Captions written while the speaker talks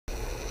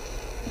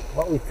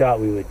what we thought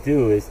we would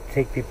do is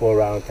take people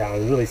around town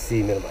and really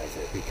minimize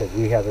it, because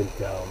we haven't,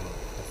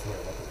 what's the word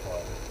I'm looking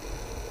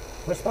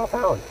for? We're a small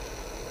town.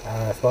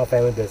 Small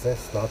family business,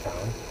 small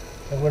town.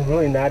 And we're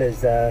really not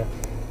as,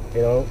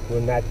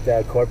 we're not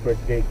corporate,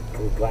 big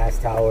glass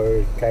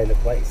tower kind of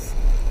place.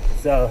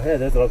 So, yeah,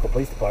 there's the local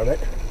police department.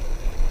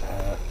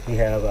 We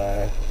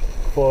have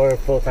 4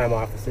 full-time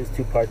officers,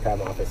 2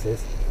 part-time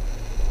offices.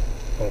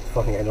 It's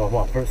funny, I know them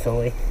all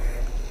personally.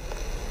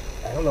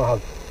 I don't know how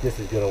this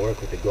is going to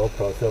work with the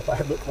GoPro, so if I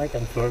look like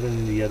I'm swerving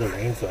in the other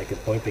lane so I can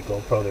point the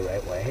GoPro the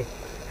right way,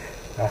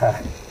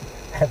 I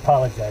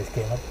apologize,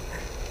 Caleb.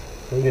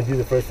 We're going to do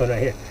the first one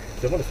right here.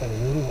 So I'm going to swing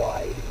it really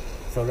wide.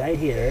 So right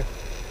here,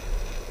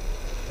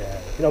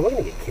 we're going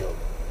to get killed.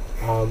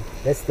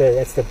 That's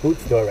the boot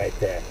store right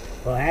there.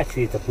 Well,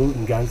 actually, it's a boot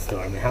and gun store.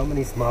 I mean, how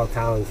many small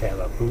towns have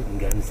a boot and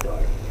gun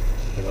store?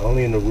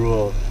 Only in the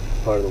rural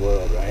part of the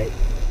world, right?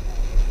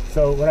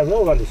 So what I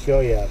really wanted to show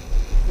you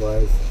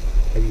was,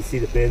 as you see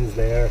the bins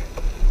there,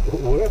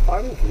 we're a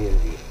farming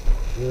community.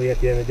 Really, at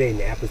the end of the day,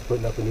 Napa's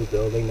putting up a new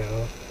building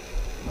now.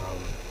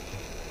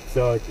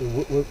 So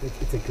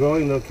it's a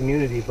growing little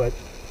community, but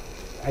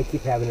I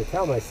keep having to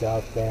tell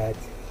myself that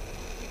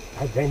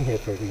I've been here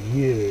for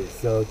years,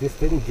 so this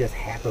didn't just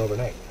happen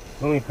overnight.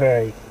 Blooming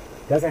Prairie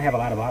doesn't have a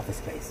lot of office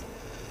space.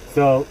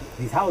 So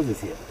these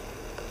houses here.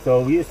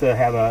 So we used to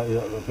have a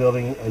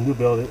new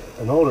building,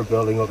 an older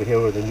building over here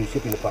where the new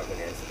shipping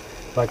department is.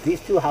 But these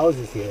 2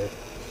 houses here,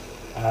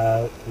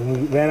 when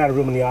we ran out of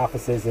room in the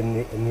offices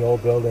in the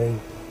old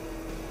building,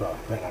 well,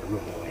 ran out of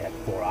room, we only had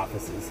 4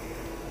 offices.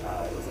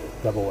 It was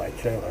a double wide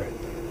trailer,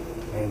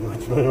 and it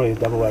was literally a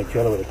double wide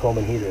trailer with a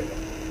Coleman heater in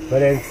it. But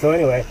then, so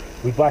anyway,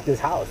 we bought this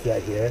house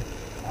right here,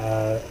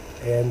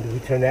 and we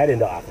turned that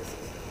into offices.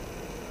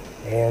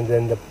 And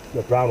then the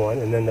brown one,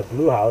 and then the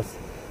blue house,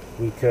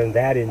 we turned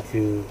that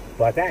into,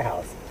 bought that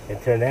house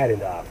and turned that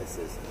into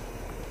offices.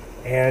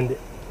 And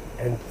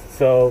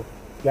so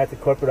got the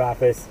corporate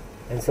office.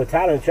 And so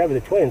Tyler and Trevor,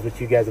 the twins,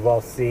 which you guys have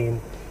all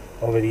seen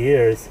over the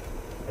years,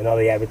 and all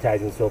the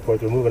advertising and so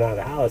forth, were moving out of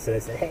the house. And I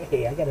said,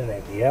 hey, I got an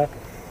idea.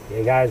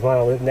 You guys want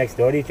to live next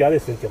door to each other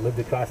since you lived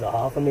across the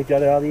hall from each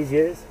other all these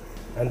years?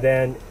 And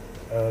then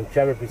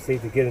Trevor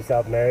proceeded to get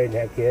himself married and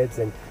have kids.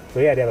 And so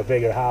he had to have a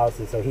bigger house.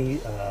 And so he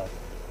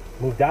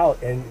moved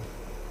out and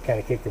kind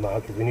of kicked him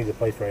out because we needed a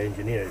place for our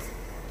engineers.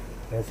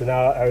 And so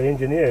now our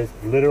engineers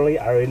literally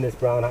are in this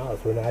brown house.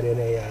 We're not in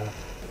a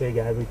big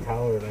ivory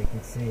tower like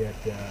you'd see at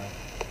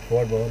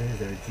Ford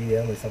Motors or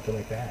GM or something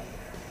like that.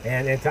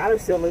 And Tyler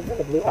still lives in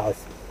the blue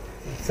house.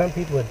 Some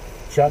people would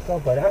chuckle,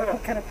 but I'm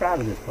kind of proud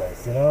of this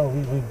place.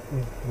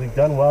 We've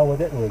done well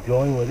with it, and we're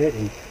growing with it.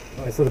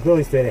 And so the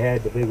building straight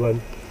ahead, the big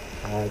one,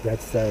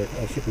 that's our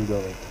shipping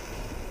building.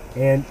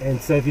 And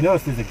so if you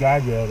notice, there's a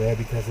guardrail there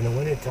because in the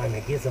wintertime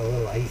it gets a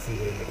little icy,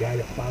 and the guy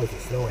that plows the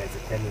snow has a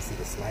tendency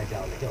to slide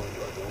down the hill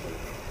into our building.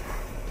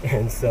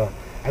 And so,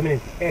 I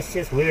mean, it's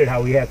just weird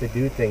how we have to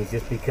do things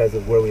just because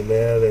of where we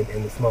live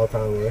and the small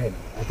town we're in.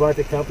 I bought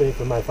the company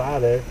from my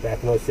father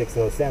back in 06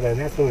 and 07, and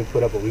that's when we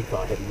put up what we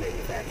call heavy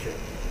manufacturing,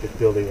 this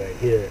building right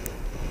here.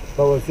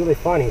 But what's really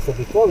funny, so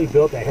before we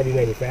built that heavy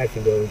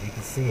manufacturing building, you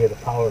can see here the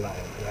power line,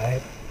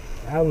 right?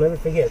 I'll never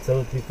forget.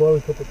 So before we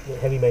put the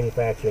heavy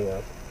manufacturing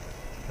up,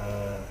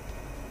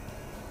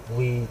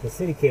 the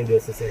city came to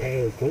us and said,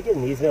 hey, can we get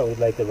an easement? We'd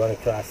like to run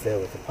across there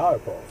with the power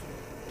poles.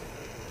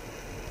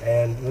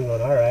 And we're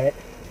going, all right,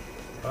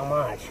 how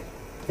much?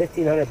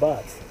 $1,500.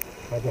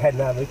 My dad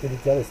and I looked at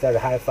each other, started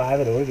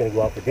high-fiving, and we're going to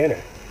go out for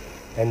dinner.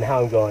 And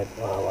now I'm going,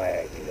 oh, why did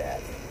I do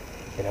that?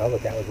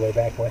 But that was way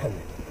back when.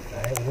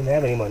 Right? We didn't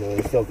have any money. We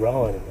were still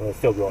growing. Well, we're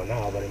still growing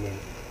now, but I mean,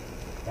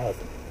 that was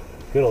the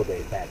good old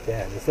days back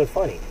then. And so it's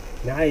funny.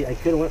 Now I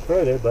could have went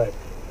further, but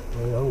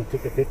we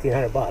took the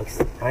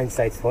 $1,500.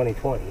 Hindsight's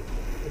 20/20.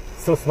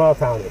 So small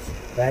townish,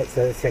 right?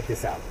 So let's check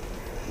this out.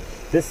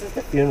 This is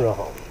the funeral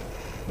home.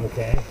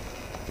 Okay.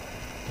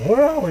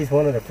 We're always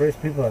one of the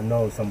first people that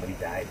know somebody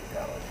died in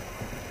town.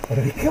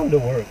 When we come to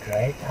work,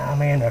 right? Oh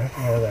man, the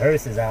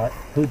hearse is out.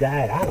 Who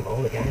died? I don't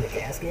know. The guy in the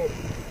casket.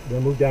 I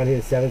moved down here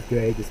in 7th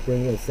grade, the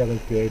spring of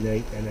 7th grade,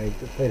 and I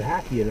played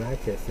hockey in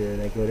Rochester.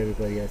 And I go to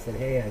everybody. I said,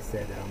 hey,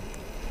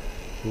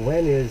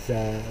 when is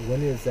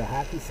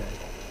hockey sign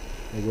up?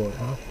 They go,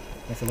 huh?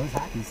 I said, when's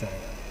hockey sign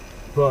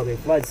up? Well, they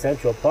flood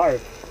Central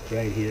Park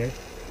right here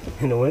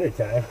in the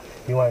wintertime.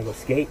 You want to go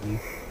skating.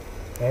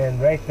 And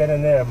right then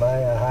and there,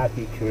 my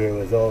hockey career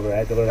was over. I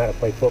had to learn how to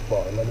play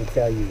football. And let me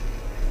tell you,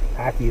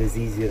 hockey is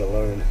easier to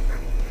learn.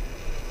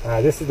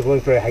 This is the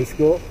Blooming Prairie High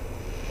School.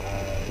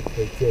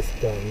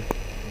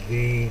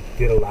 We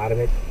did a lot of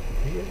it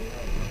 3 years ago,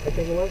 I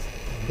think it was,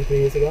 2-3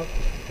 years ago.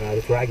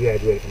 That's where I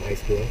graduated from high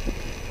school.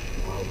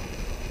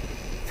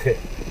 I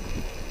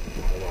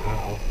don't know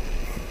how.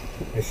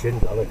 I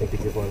shouldn't have. I think they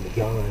just wanted me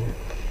gone.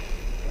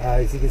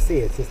 As you can see,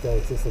 it's just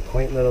a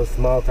quaint little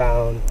small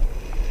town,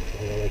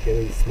 like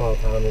every small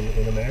town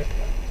in America.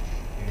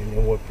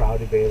 And we're proud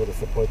to be able to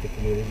support the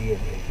community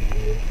and be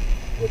here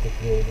with the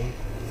community.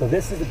 So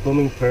this is the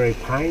Blooming Prairie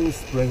Pine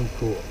Spring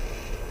Pool.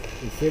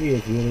 The city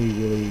has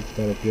really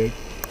done a great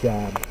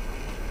job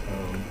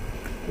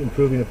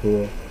improving the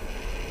pool.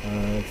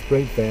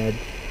 Spring fed.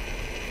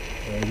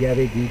 Yeah,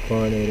 they do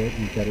chlorinate it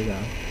and cut it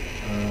out.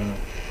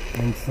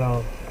 And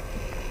so,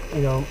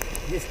 you know,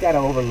 you just gotta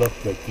overlook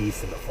the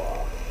geese in the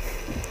fall.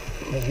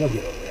 And you'll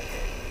get over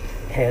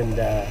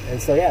it.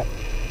 And so yeah,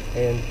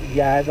 and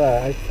yeah,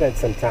 I've spent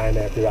some time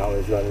after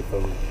hours running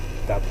from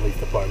the police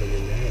department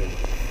in there, and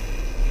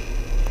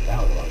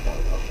that was a long time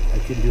ago. I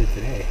couldn't do it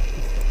today.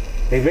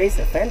 They raised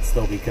the fence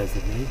though because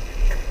of me.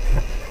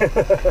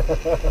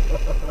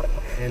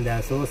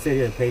 And so we'll sit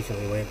here and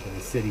patiently wait for the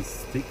city's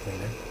street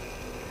cleaner.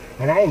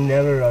 And I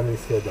never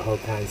understood the whole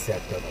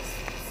concept of a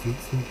street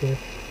sweeper.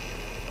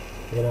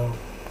 You know,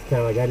 it's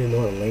kind of like I didn't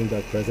know what a lame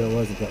duck president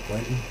was until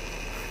Clinton.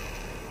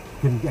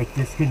 I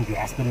just couldn't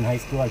grasp it in high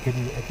school. I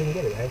couldn't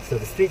get it, right? So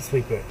the street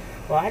sweeper.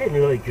 Well, I didn't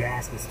really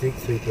grasp the street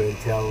sweeper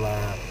until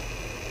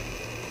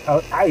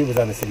I was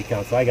on the city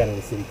council. I got on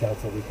the city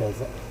council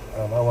because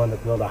I wanted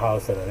to build a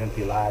house on an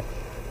empty lot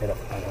on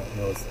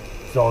a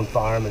zone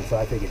farm, and so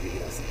I figured you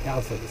city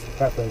council was a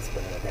preference,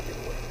 but that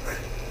didn't work.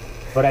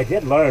 But I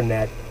did learn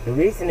that the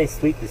reason they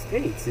sweep the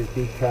streets is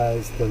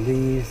because the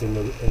leaves and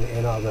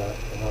all the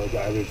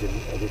garbage and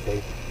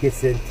everything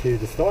gets into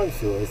the storm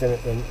sewers and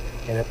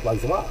it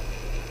plugs them up.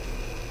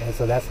 And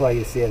so that's why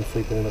you see them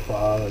sweeping in the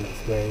fall and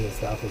spraying and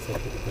stuff, and so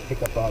to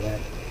pick up all that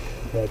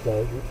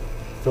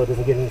so it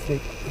doesn't get in the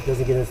street, it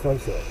doesn't get in the storm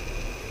sewer.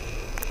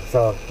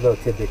 So a little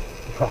tidbit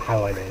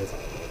how I know this.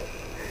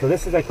 So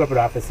this is our corporate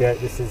office here.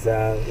 This is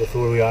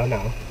where we are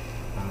now.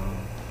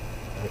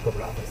 Our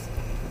corporate office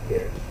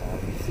here.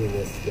 You've seen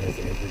this as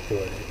an entry to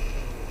it.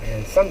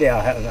 And someday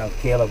I'll have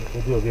Caleb.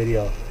 We'll do a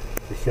video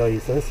to show you.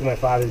 So this is my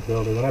father's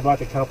building. When I bought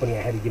the company,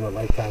 I had to give him a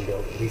lifetime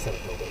lease on the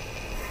building.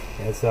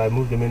 And so I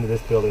moved him into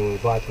this building when we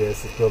bought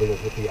this. This building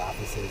was with the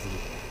offices,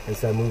 and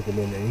so I moved him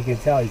in there. And you can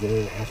tell he's an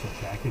international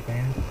tractor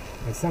fan.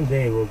 And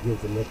someday we'll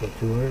give the Nick a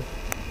tour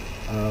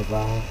of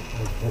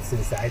what's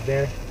inside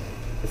there.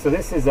 And so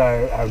this is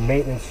our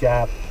maintenance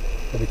shop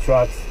for the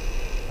trucks,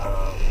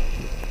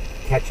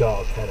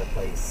 catch-all kind of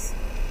place.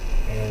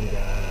 And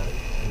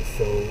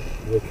so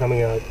we're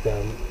coming out,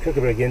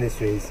 Kruckeberg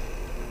Industries.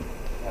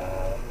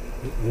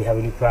 We have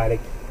a new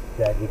product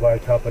that we bought a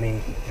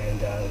company,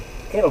 and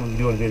Caleb will be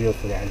doing videos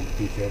for that in the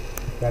future.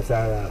 That's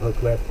our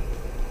hook lift.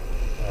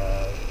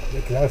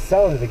 Because I was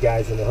selling to the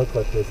guys in the hook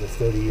lift business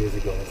 30 years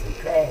ago. I said,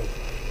 Craig,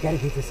 you got to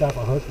get yourself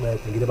a hook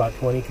lift and get about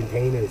 20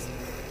 containers.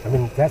 I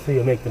mean, that's where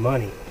you'll make the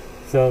money.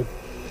 So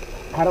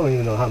I don't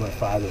even know how my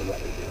father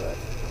let me do it.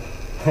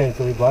 And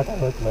so we bought the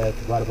hook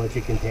lift, bought a bunch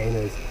of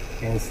containers,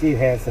 and Steve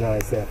Hansen and I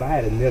said, if I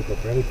had a nickel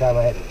for every time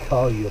I had to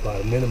call you about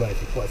a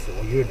minimized request,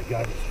 well, you're in the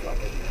garbage truck,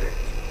 I'd be rich.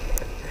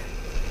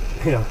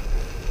 You know,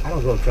 I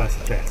don't go across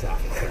the tracks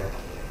often, so.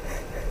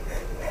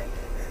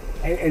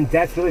 And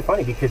that's really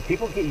funny because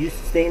people get used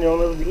to staying in their own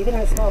little, even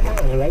in a small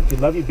town, right? You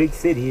love your big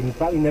city and you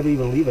probably never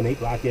even leave an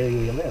 8-block area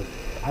where you live.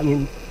 I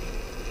mean,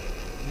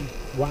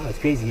 wow, it's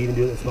crazy you even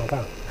do it in a small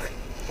town.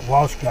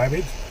 Walsh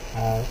Garbage,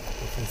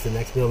 it's the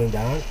next building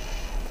down.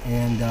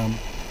 And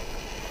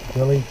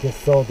Billy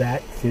just sold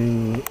that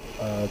to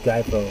a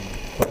guy from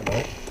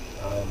Portland.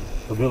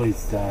 So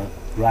Billy's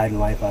riding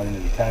life out into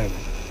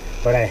retirement.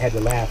 But I had to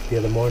laugh the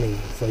other morning.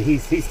 So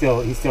he's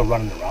still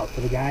running the route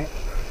for the guy.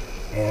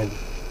 And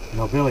you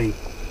know, Billy,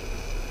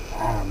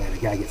 oh man, the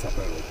guy gets up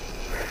early.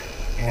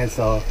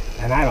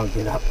 And I don't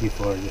get up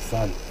before the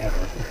sun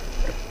ever.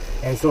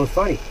 And so it's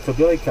funny. So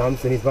Billy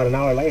comes and he's about an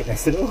hour late. And I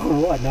said, oh,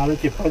 what? Now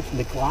that you're punching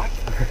the clock,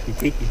 you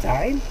take your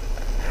time?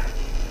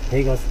 And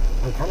he goes,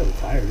 I'm kind of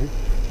retired.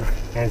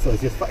 And so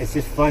it's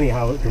just funny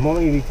how the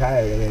moment he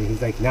retired, and then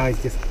he's like, now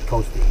he's just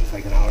coasting. He's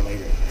like an hour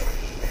later.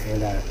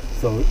 And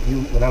so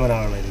when I'm an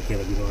hour later,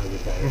 Caleb, you know I'm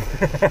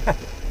retired.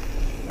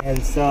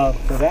 And so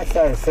that's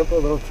our simple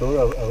little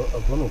tour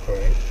of Blooming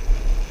Prairie.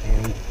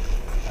 And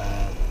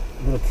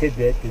a little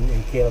tidbit,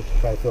 and Caleb will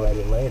probably fill that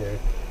in later,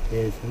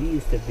 is we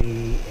used to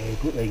be a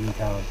bootlegging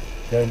town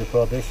during the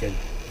Prohibition.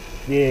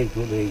 Big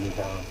bootlegging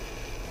town.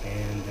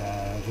 And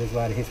there's a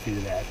lot of history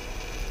to that.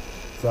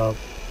 So,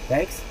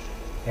 thanks,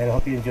 and I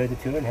hope you enjoyed the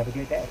tour and have a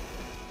great day.